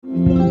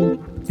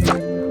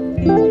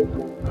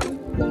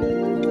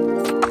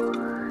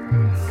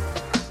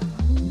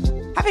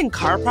Having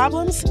car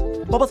problems?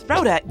 Well, with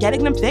Rhoda,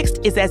 getting them fixed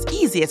is as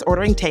easy as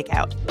ordering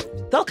takeout.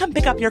 They'll come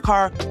pick up your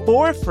car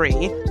for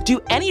free, do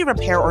any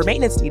repair or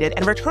maintenance needed,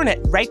 and return it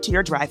right to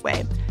your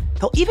driveway.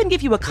 They'll even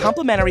give you a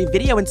complimentary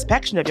video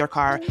inspection of your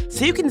car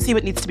so you can see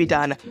what needs to be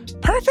done.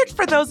 Perfect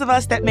for those of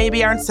us that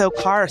maybe aren't so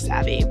car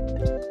savvy.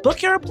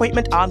 Book your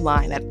appointment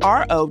online at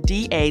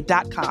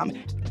roda.com.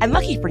 And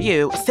lucky for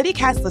you,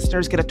 CityCast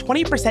listeners get a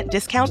 20%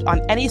 discount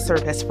on any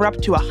service for up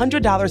to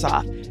 $100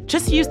 off.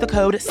 Just use the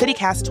code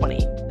CityCast20.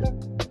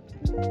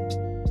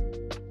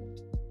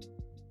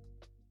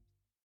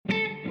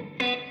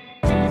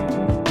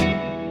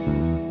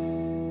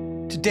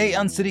 Today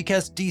on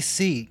CityCast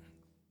DC,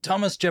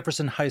 Thomas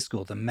Jefferson High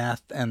School, the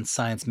math and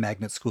science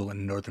magnet school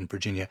in Northern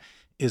Virginia,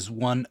 is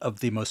one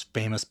of the most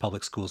famous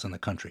public schools in the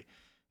country.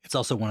 It's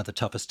also one of the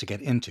toughest to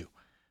get into.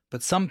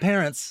 But some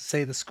parents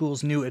say the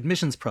school's new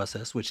admissions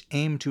process, which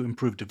aimed to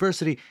improve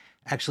diversity,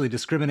 actually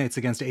discriminates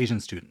against Asian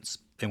students.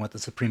 They want the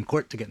Supreme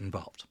Court to get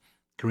involved.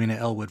 Karina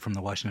Elwood from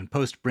the Washington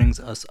Post brings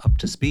us up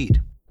to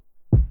speed.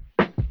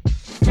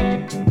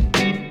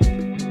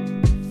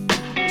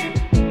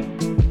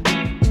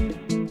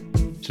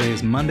 Today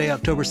is Monday,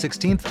 October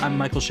 16th. I'm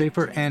Michael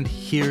Schaefer, and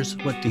here's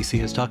what DC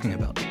is talking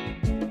about.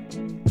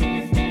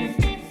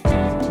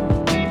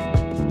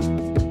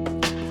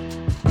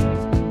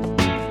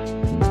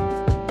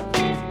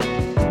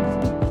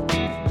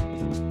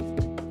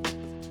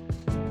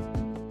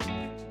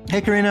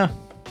 Hey, Karina.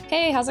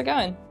 Hey, how's it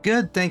going?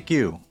 Good, thank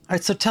you. All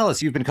right, so tell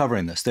us, you've been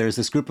covering this. There's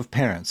this group of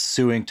parents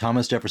suing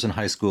Thomas Jefferson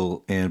High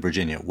School in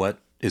Virginia. What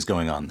is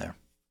going on there?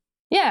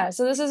 Yeah,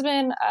 so this has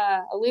been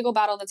a legal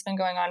battle that's been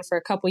going on for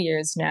a couple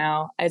years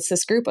now. It's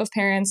this group of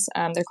parents,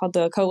 they're called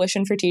the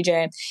Coalition for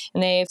TJ,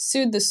 and they've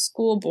sued the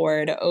school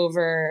board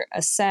over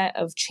a set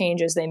of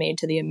changes they made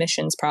to the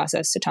admissions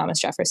process to Thomas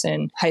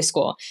Jefferson High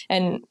School.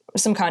 And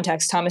some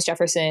context, Thomas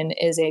Jefferson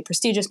is a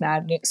prestigious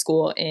magnet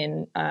school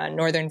in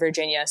Northern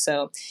Virginia,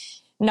 so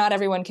not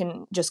everyone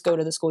can just go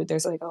to the school.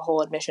 There's like a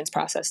whole admissions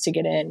process to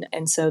get in.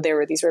 And so there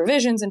were these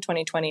revisions in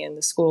 2020, and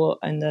the school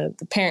and the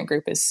parent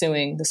group is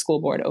suing the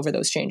school board over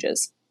those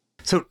changes.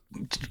 So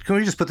can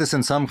we just put this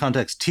in some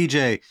context?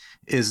 TJ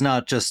is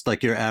not just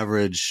like your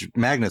average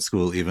magnet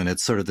school even.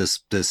 It's sort of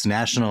this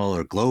national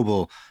or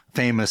global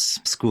famous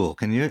school.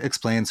 Can you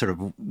explain sort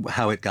of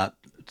how it got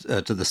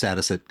to the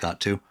status it got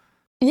to?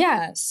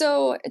 Yeah,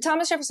 so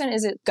Thomas Jefferson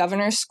is a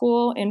governor's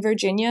school in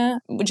Virginia,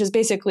 which is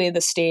basically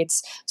the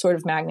state's sort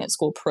of magnet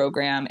school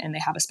program, and they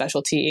have a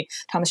specialty.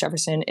 Thomas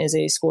Jefferson is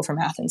a school for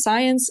math and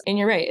science, and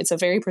you're right, it's a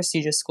very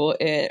prestigious school.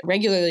 It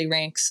regularly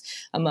ranks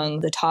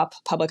among the top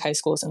public high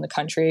schools in the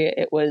country.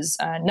 It was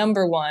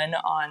number one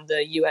on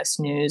the U.S.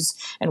 News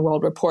and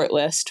World Report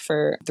list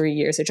for 3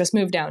 years. It just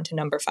moved down to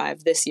number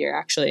 5 this year,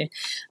 actually.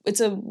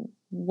 It's a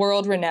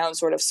world-renowned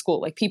sort of school.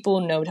 Like,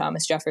 people know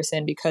Thomas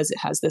Jefferson because it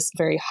has this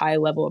very high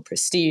level of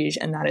prestige.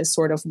 And that is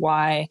sort of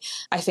why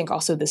I think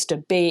also this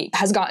debate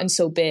has gotten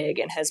so big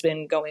and has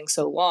been going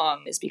so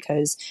long, is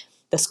because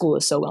the school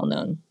is so well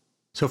known.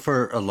 So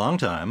for a long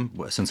time,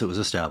 since it was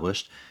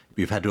established,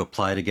 you've had to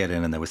apply to get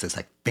in, and there was this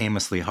like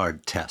famously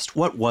hard test.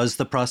 What was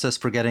the process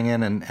for getting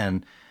in,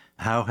 and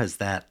how has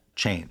that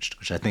changed,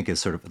 which I think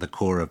is sort of the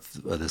core of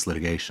this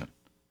litigation?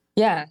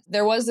 Yeah,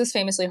 there was this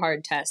famously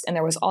hard test, and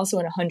there was also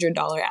a $100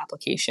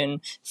 application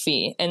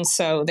fee. And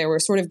so there were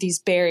sort of these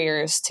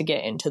barriers to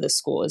get into the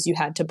school, as you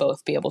had to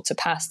both be able to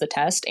pass the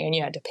test and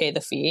you had to pay the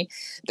fee.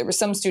 There were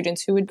some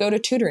students who would go to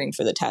tutoring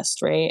for the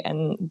test, right?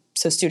 And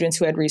so students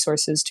who had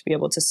resources to be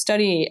able to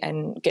study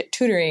and get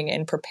tutoring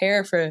and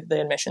prepare for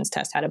the admissions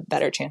test had a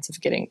better chance of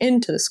getting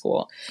into the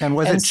school. And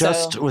was it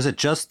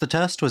just the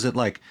test? Was it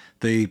like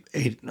the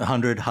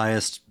 800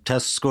 highest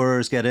test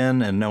scorers get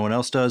in and no one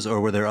else does? Or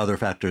were there other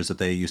factors that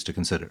they used to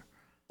consider?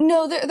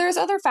 No, there's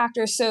other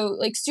factors. So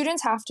like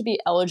students have to be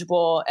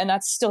eligible, and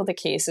that's still the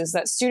case, is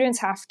that students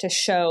have to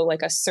show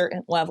like a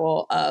certain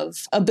level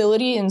of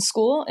ability in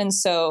school. And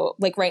so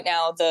like right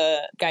now,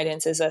 the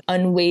guidance is an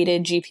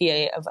unweighted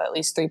GPA of at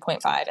least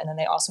 3.5. And then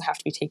they also have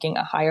to be taking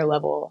a higher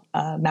level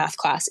math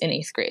class in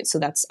 8th grade. So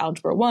that's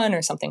Algebra 1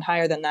 or something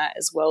higher than that,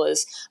 as well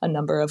as a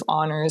number of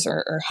honors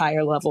or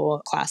higher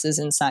level classes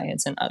in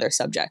science and other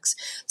subjects.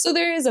 So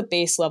there is a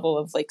base level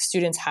of like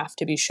students have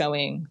to be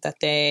showing that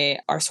they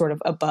are sort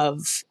of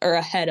above or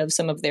ahead of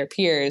some of their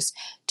peers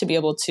to be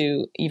able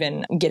to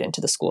even get into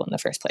the school in the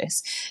first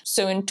place.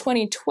 So in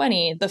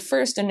 2020, the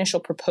first initial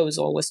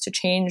proposal was to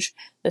change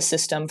the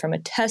system from a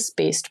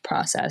test-based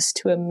process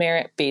to a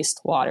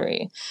merit-based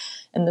lottery.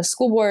 And the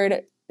school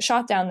board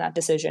shot down that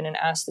decision and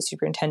asked the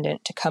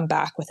superintendent to come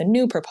back with a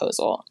new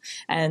proposal.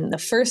 And the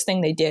first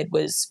thing they did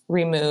was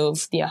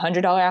remove the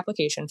 $100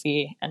 application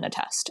fee and the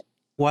test.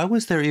 Why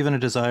was there even a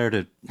desire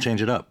to change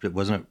it up?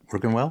 Wasn't it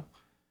working well?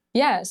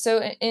 Yeah,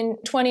 so in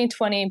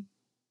 2020,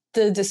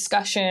 the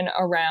discussion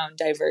around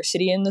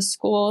diversity in the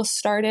school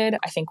started.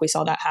 I think we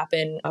saw that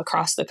happen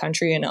across the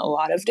country in a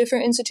lot of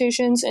different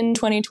institutions in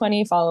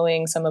 2020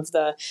 following some of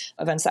the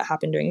events that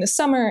happened during the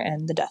summer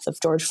and the death of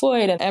George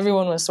Floyd. And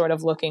everyone was sort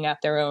of looking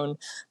at their own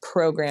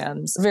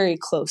programs very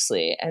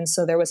closely. And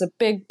so there was a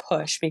big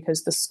push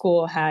because the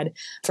school had,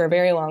 for a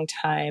very long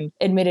time,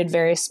 admitted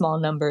very small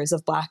numbers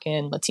of Black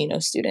and Latino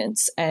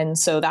students. And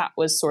so that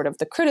was sort of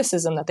the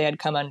criticism that they had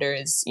come under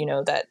is,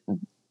 that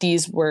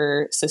these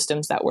were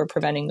systems that were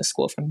preventing the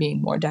school from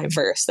being more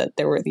diverse, that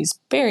there were these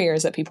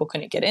barriers that people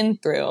couldn't get in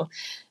through.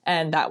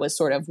 And that was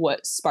sort of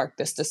what sparked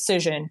this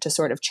decision to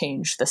sort of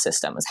change the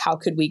system, is how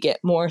could we get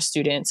more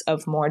students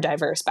of more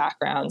diverse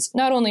backgrounds,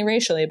 not only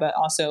racially, but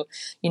also,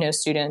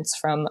 students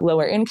from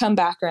lower income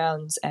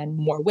backgrounds and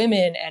more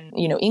women and,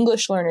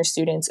 English learner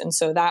students. And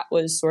so that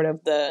was sort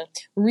of the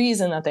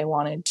reason that they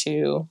wanted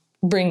to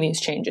bring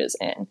these changes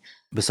in.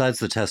 Besides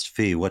the test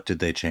fee, what did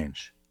they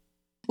change?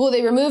 Well,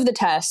 they removed the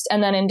test.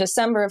 And then in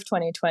December of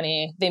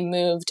 2020, they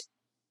moved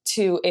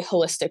to a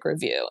holistic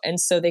review. And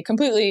so they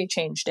completely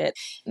changed it.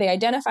 They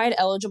identified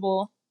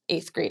eligible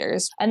 8th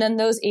graders, and then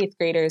those 8th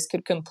graders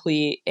could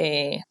complete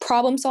a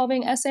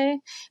problem-solving essay.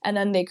 And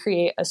then they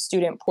create a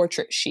student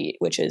portrait sheet,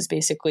 which is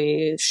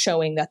basically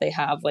showing that they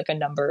have like a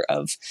number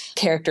of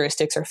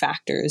characteristics or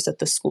factors that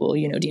the school,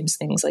 deems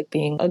things like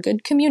being a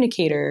good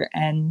communicator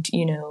and,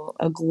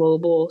 a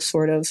global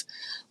sort of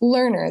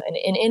learner,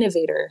 an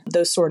innovator,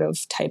 those sort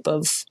of type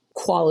of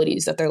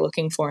qualities that they're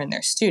looking for in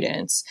their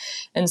students.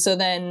 And so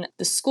then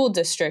the school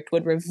district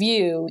would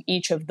review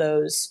each of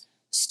those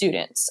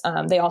students.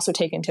 They also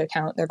take into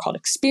account, they're called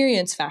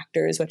experience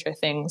factors, which are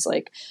things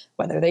like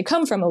whether they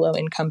come from a low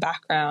income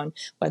background,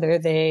 whether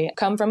they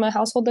come from a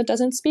household that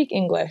doesn't speak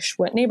English,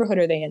 what neighborhood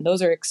are they in?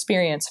 Those are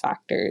experience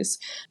factors.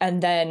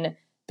 And then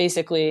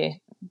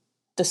basically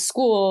the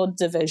school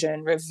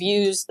division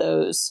reviews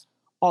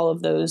all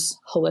of those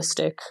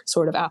holistic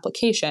sort of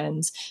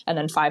applications, and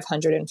then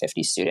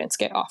 550 students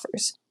get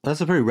offers. That's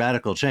a pretty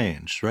radical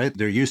change, right?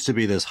 There used to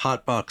be this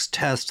hot box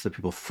test that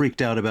people freaked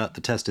out about.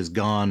 The test is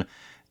gone,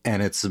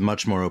 and it's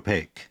much more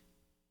opaque.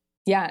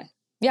 Yeah,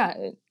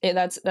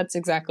 that's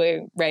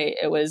exactly right.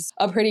 It was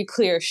a pretty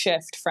clear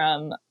shift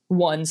from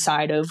one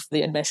side of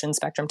the admission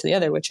spectrum to the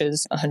other, which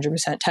is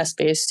 100%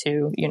 test-based,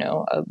 to,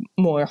 a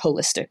more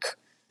holistic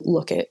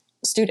look at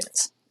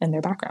students and their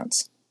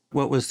backgrounds.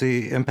 What was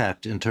the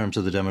impact in terms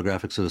of the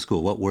demographics of the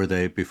school? What were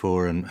they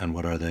before and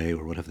what are they,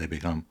 or what have they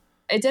become?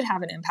 It did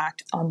have an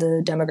impact on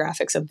the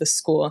demographics of the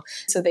school.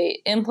 So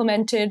they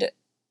implemented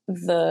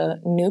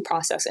the new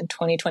process in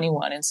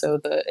 2021. And so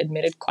the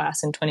admitted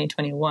class in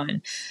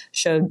 2021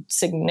 showed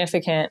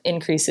significant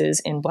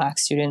increases in Black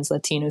students,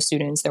 Latino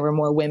students. There were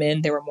more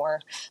women. There were more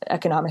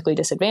economically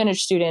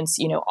disadvantaged students,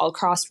 all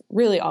across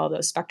really all of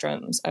those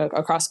spectrums,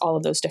 across all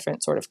of those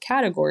different sort of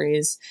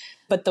categories.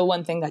 But the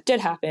one thing that did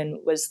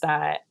happen was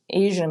that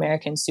Asian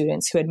American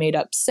students, who had made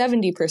up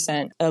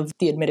 70% of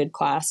the admitted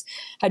class,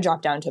 had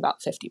dropped down to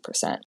about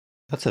 50%.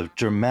 That's a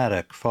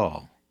dramatic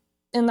fall.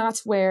 And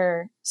that's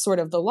where sort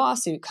of the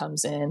lawsuit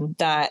comes in,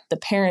 that the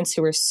parents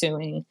who are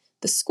suing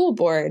the school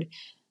board,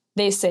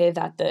 they say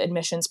that the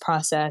admissions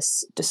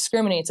process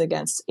discriminates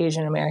against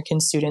Asian American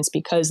students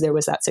because there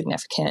was that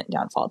significant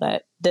downfall,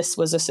 that this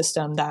was a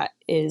system that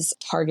is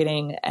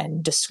targeting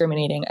and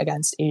discriminating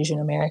against Asian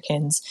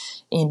Americans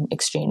in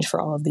exchange for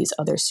all of these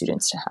other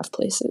students to have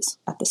places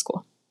at the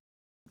school.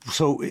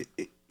 So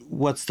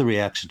what's the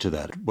reaction to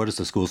that? What does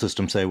the school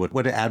system say? What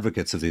do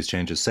advocates of these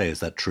changes say? Is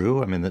that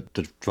true? I mean, the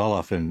fall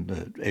off in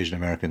the Asian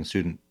American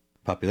student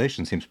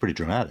population seems pretty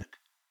dramatic.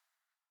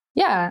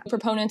 Yeah,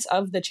 proponents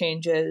of the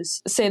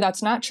changes say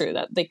that's not true,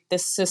 that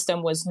this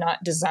system was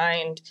not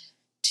designed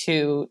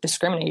to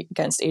discriminate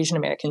against Asian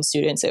American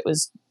students. It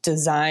was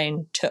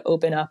designed to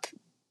open up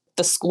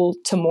the school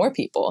to more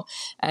people,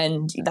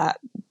 and that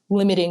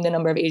limiting the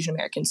number of Asian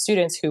American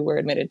students who were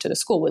admitted to the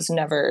school was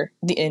never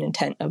the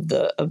intent of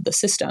the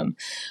system.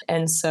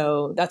 And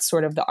so that's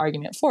sort of the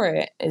argument for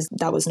it, is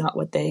that was not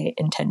what they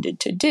intended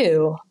to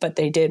do, but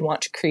they did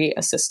want to create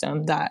a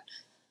system that,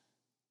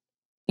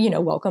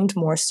 welcomed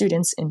more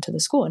students into the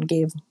school and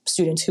gave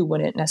students who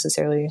wouldn't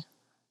necessarily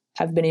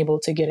have been able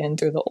to get in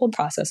through the old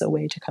process a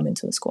way to come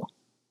into the school.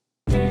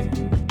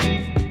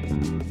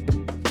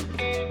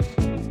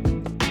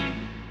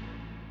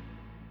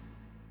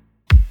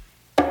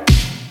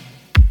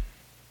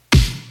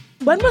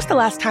 When was the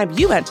last time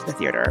you went to the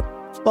theater?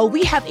 Well,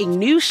 we have a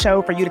new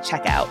show for you to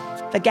check out.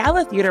 The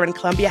Gala Theater in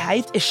Columbia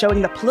Heights is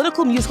showing the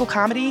political musical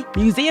comedy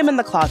Museum in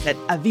the Closet,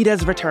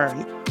 Evita's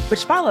Return,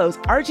 which follows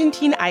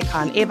Argentine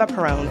icon Eva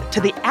Perón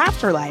to the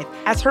afterlife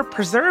as her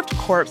preserved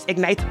corpse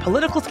ignites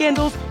political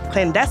scandals,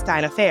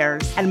 clandestine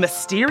affairs, and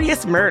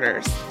mysterious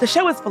murders. The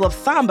show is full of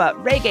samba,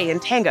 reggae,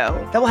 and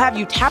tango that will have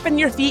you tapping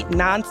your feet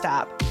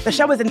nonstop. The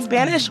show is in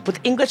Spanish with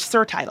English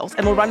surtitles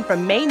and will run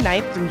from May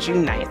 9th through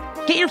June 9th.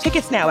 Get your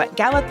tickets now at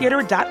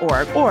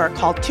galatheater.org or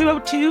call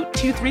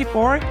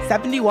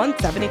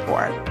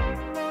 202-234-7174.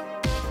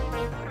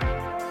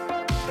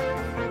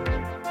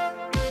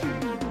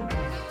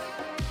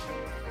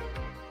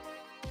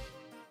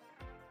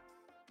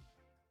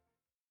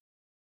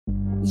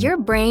 Your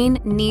brain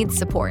needs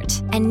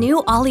support, and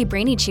new Ollie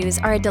Brainy Chews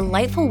are a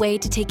delightful way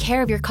to take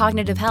care of your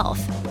cognitive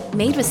health.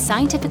 Made with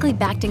scientifically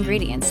backed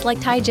ingredients like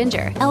Thai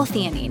ginger,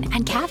 L-theanine,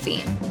 and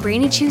caffeine,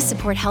 Brainy Chews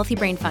support healthy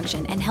brain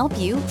function and help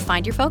you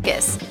find your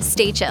focus,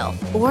 stay chill,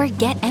 or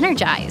get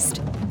energized.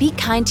 Be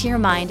kind to your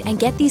mind and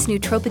get these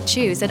nootropic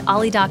chews at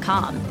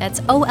ollie.com. That's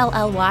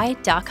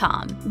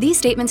OLLY.com. These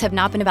statements have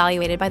not been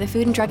evaluated by the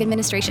Food and Drug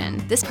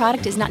Administration. This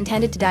product is not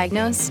intended to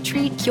diagnose,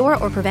 treat, cure,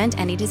 or prevent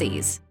any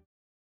disease.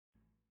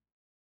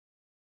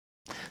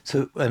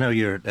 So I know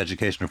you're an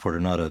education reporter,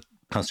 not a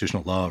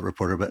constitutional law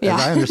reporter, but as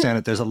I understand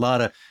it, there's a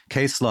lot of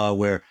case law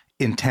where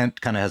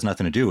intent kind of has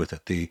nothing to do with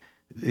it. The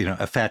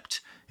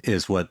effect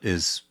is what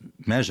is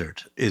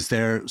measured. Is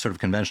there sort of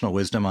conventional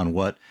wisdom on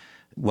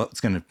what's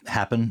going to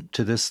happen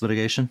to this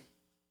litigation?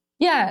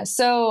 Yeah,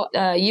 so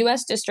a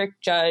U.S.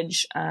 district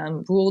judge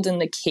ruled in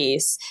the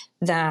case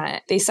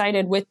that they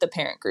sided with the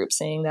parent group,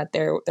 saying that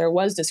there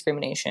was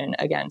discrimination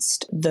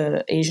against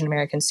the Asian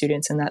American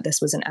students and that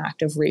this was an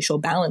act of racial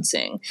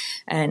balancing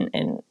and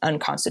an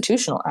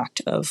unconstitutional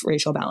act of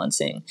racial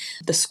balancing.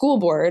 The school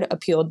board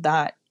appealed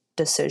that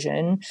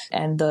decision,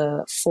 and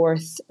the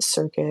Fourth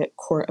Circuit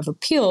Court of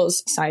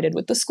Appeals sided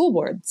with the school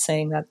board,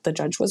 saying that the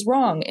judge was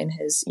wrong in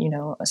his,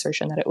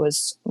 assertion that it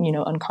was,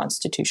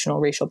 unconstitutional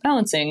racial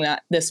balancing,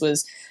 that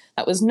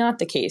that was not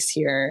the case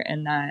here,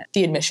 and that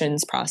the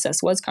admissions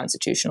process was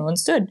constitutional and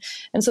stood.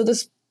 And so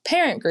this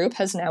parent group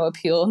has now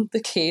appealed the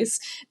case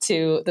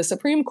to the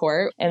Supreme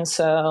Court. And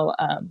so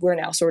we're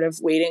now sort of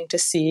waiting to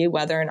see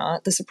whether or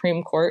not the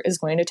Supreme Court is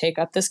going to take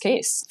up this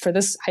case for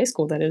this high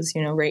school that is,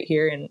 right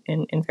here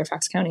in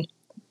Fairfax County.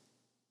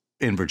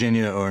 In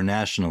Virginia or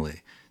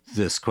nationally,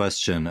 this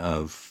question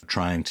of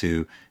trying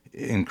to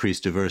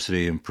increase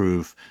diversity,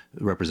 improve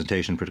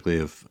representation,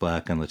 particularly of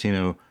Black and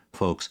Latino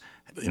folks,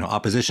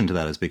 opposition to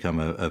that has become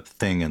a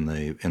thing in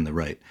the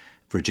right.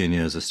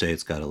 Virginia as a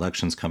state's got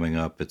elections coming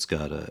up. It's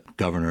got a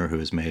governor who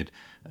has made,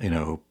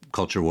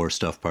 culture war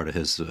stuff part of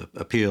his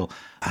appeal.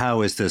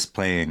 How is this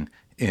playing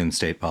in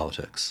state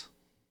politics?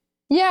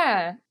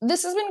 Yeah,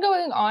 this has been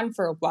going on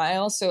for a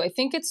while. So I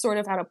think it's sort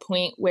of at a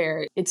point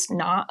where it's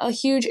not a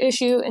huge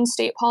issue in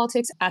state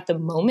politics at the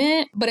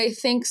moment. But I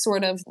think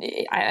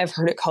I've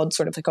heard it called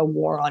sort of like a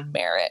war on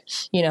merit,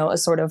 a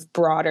sort of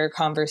broader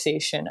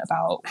conversation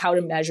about how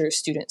to measure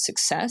student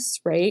success,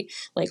 right?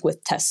 Like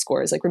with test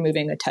scores, like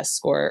removing a test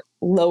score,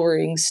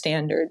 lowering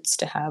standards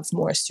to have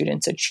more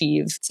students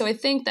achieve. So I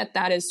think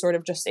that is sort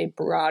of just a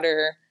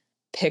broader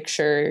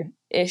picture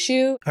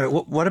issue. All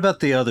right, what about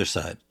the other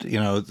side?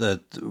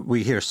 That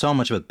we hear so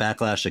much about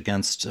backlash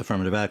against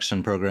affirmative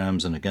action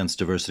programs and against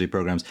diversity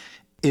programs.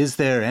 Is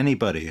there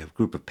anybody, a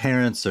group of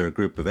parents or a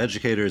group of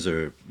educators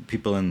or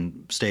people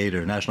in state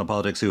or national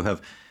politics who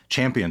have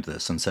championed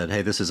this and said,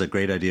 hey, this is a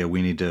great idea,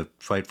 we need to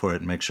fight for it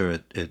and make sure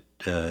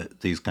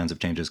these kinds of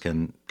changes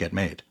can get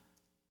made?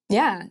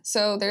 Yeah,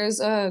 so there's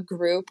a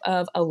group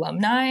of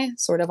alumni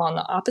sort of on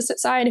the opposite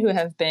side who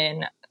have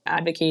been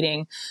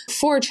advocating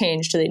for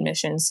change to the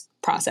admissions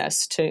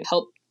process to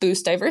help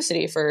boost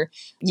diversity for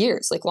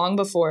years, like long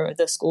before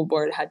the school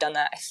board had done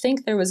that. I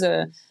think there was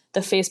the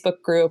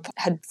Facebook group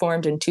had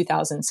formed in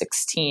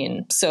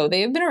 2016. So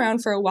they have been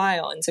around for a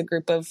while. And it's a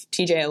group of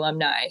TJ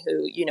alumni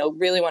who,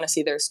 really want to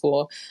see their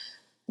school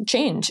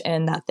change,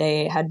 and that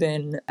they had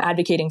been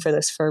advocating for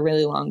this for a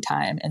really long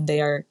time. And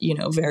they are,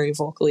 very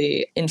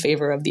vocally in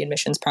favor of the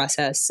admissions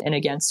process and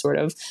against sort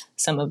of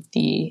some of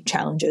the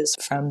challenges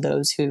from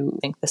those who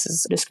think this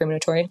is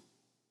discriminatory.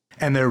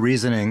 And their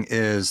reasoning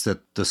is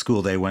that the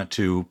school they went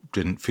to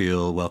didn't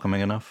feel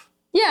welcoming enough?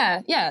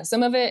 Yeah.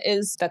 Some of it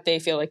is that they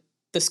feel like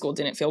the school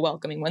didn't feel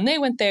welcoming when they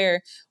went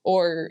there,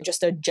 or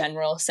just a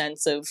general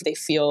sense of they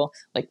feel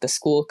like the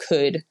school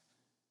could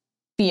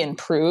be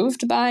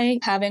improved by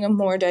having a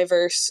more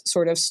diverse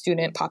sort of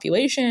student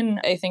population.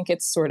 I think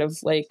it's sort of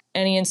like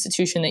any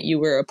institution that you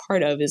were a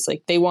part of is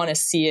like they want to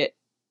see it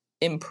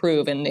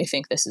improve, and they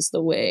think this is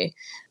the way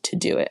to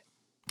do it.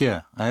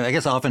 Yeah, I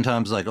guess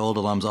oftentimes like old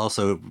alums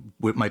also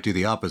might do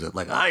the opposite.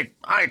 Like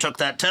I took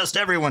that test,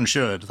 everyone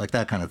should, like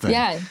that kind of thing.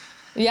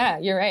 Yeah,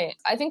 you're right.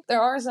 I think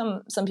there are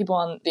some people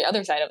on the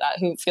other side of that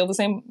who feel the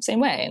same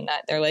way, and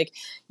that they're like,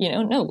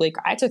 no, like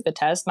I took the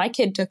test, my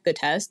kid took the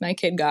test, my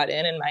kid got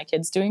in, and my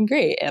kid's doing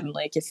great. And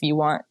like, if you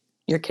want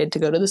your kid to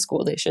go to the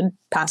school, they should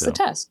pass the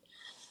test.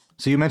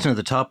 So you mentioned at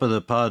the top of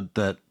the pod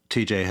that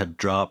TJ had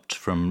dropped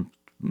from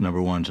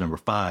number 1 to number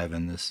 5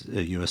 in this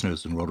U.S.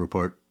 News and World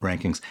Report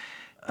rankings.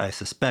 I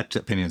suspect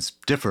opinions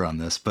differ on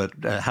this, but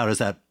how does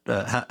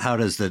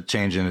the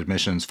change in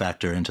admissions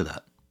factor into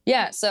that?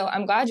 Yeah, so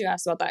I'm glad you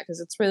asked about that, because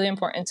it's really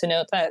important to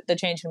note that the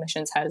change in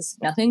admissions has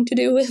nothing to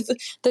do with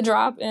the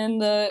drop in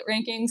the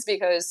rankings,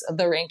 because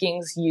the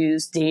rankings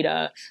use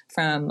data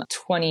from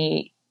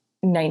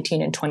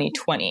 2019 and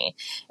 2020.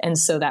 And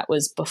so that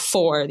was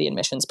before the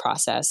admissions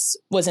process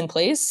was in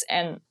place.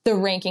 And the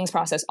rankings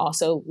process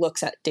also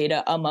looks at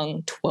data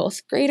among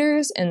 12th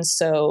graders. And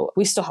so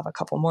we still have a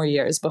couple more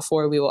years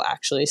before we will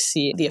actually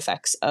see the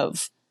effects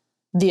of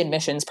the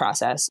admissions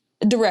process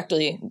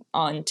directly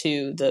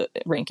onto the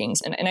rankings.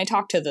 And I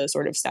talked to the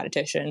sort of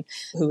statistician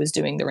who was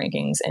doing the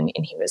rankings, and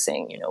he was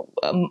saying,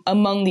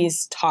 among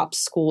these top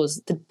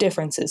schools, the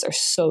differences are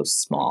so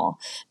small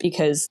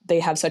because they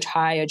have such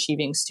high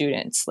achieving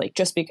students. Like,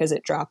 just because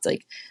it dropped,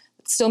 like,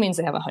 it still means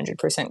they have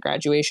 100%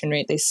 graduation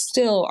rate. They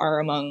still are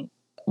among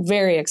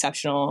very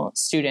exceptional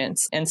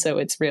students. And so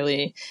it's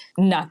really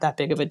not that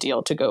big of a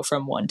deal to go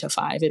from 1 to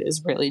 5. It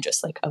is really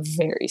just like a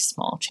very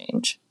small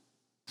change.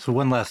 So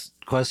one last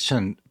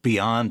question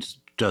beyond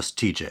just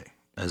TJ,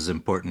 as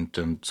important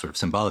and sort of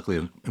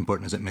symbolically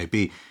important as it may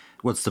be,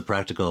 what's the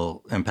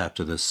practical impact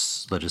of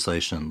this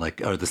legislation,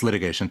 or this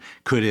litigation?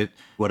 Could it,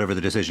 whatever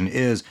the decision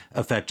is,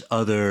 affect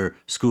other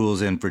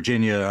schools in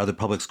Virginia, other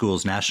public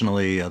schools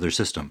nationally, other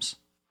systems?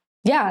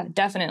 Yeah,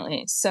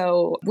 definitely.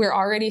 So we're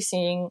already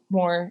seeing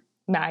more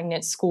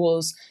magnet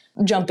schools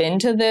jump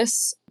into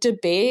this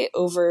debate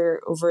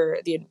over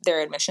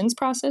their admissions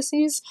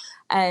processes.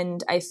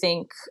 And I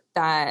think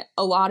that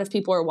a lot of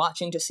people are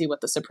watching to see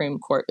what the Supreme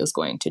Court is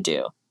going to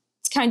do.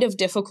 It's kind of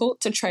difficult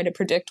to try to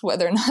predict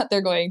whether or not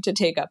they're going to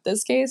take up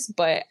this case,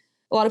 but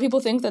a lot of people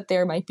think that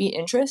there might be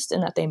interest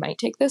and that they might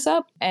take this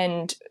up.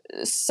 And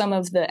some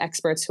of the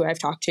experts who I've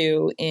talked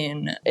to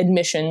in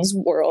admissions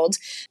world,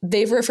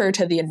 they've referred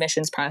to the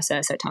admissions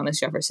process at Thomas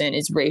Jefferson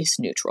as race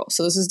neutral.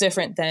 So this is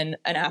different than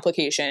an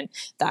application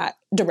that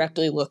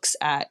directly looks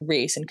at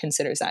race and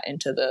considers that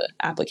into the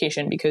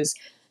application, because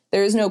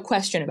there is no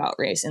question about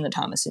race in the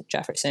Thomas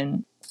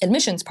Jefferson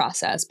admissions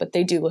process, but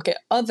they do look at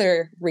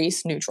other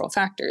race neutral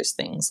factors,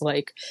 things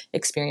like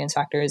experience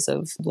factors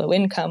of low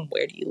income,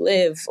 where do you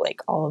live, like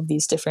all of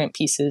these different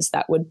pieces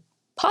that would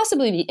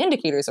possibly be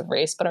indicators of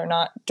race, but are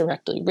not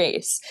directly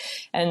race.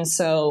 And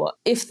so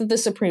if the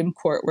Supreme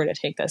Court were to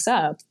take this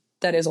up,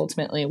 that is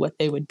ultimately what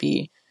they would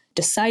be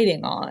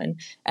deciding on.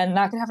 And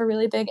that could have a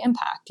really big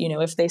impact.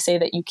 If they say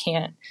that you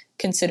can't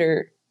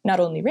consider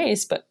not only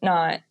race, but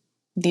not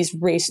these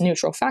race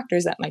neutral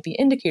factors that might be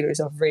indicators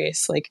of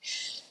race, like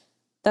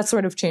that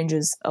sort of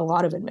changes a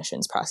lot of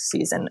admissions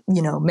processes. And,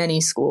 many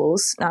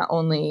schools, not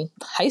only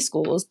high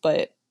schools,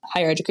 but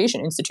higher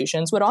education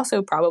institutions would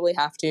also probably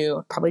have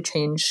to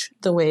change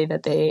the way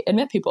that they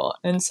admit people.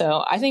 And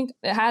so I think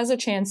it has a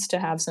chance to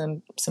have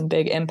some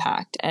big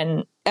impact.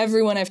 And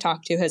everyone I've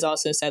talked to has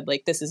also said,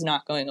 this is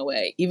not going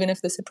away. Even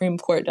if the Supreme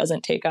Court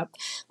doesn't take up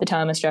the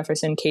Thomas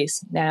Jefferson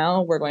case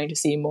now, we're going to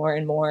see more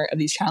and more of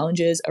these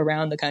challenges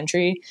around the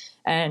country.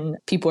 And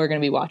people are going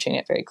to be watching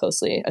it very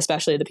closely,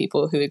 especially the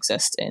people who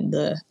exist in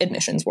the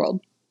admissions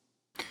world.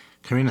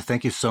 Karina,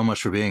 thank you so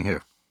much for being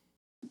here.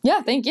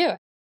 Yeah, thank you.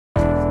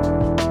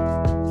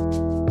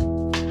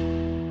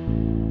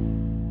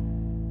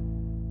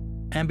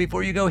 And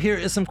before you go, here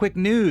is some quick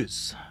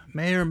news.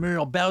 Mayor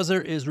Muriel Bowser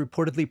is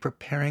reportedly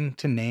preparing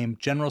to name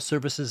General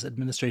Services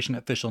Administration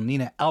official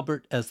Nina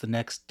Albert as the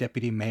next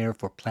deputy mayor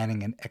for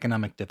Planning and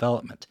Economic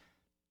Development.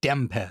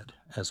 DEMPED,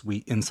 as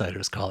we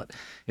insiders call it.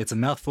 It's a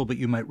mouthful, but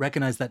you might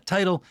recognize that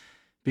title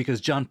because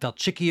John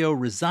Falchicchio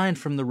resigned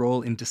from the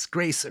role in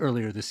disgrace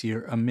earlier this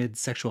year amid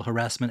sexual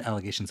harassment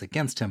allegations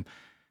against him.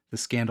 The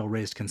scandal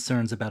raised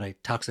concerns about a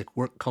toxic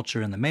work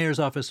culture in the mayor's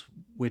office,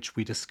 which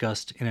we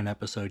discussed in an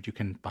episode you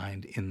can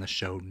find in the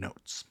show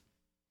notes.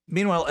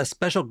 Meanwhile, a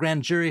special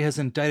grand jury has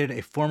indicted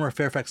a former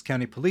Fairfax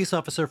County police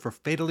officer for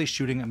fatally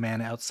shooting a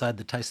man outside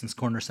the Tysons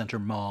Corner Center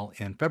Mall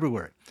in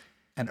February.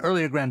 An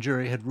earlier grand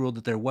jury had ruled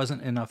that there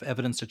wasn't enough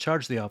evidence to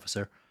charge the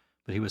officer,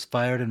 but he was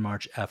fired in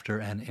March after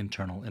an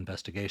internal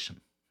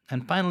investigation.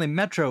 And finally,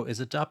 Metro is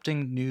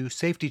adopting new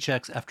safety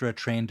checks after a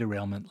train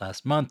derailment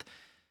last month.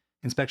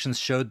 Inspections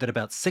showed that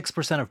about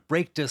 6% of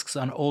brake discs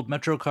on old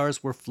Metro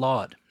cars were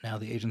flawed. Now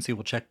the agency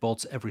will check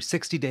bolts every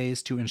 60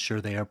 days to ensure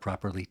they are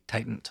properly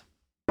tightened.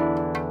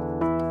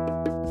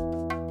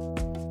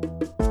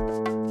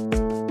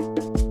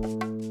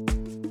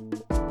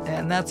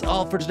 And that's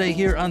all for today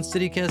here on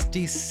CityCast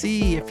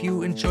DC. If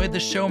you enjoyed the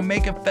show,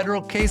 make a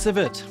federal case of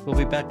it. We'll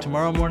be back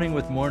tomorrow morning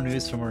with more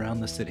news from around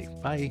the city.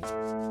 Bye.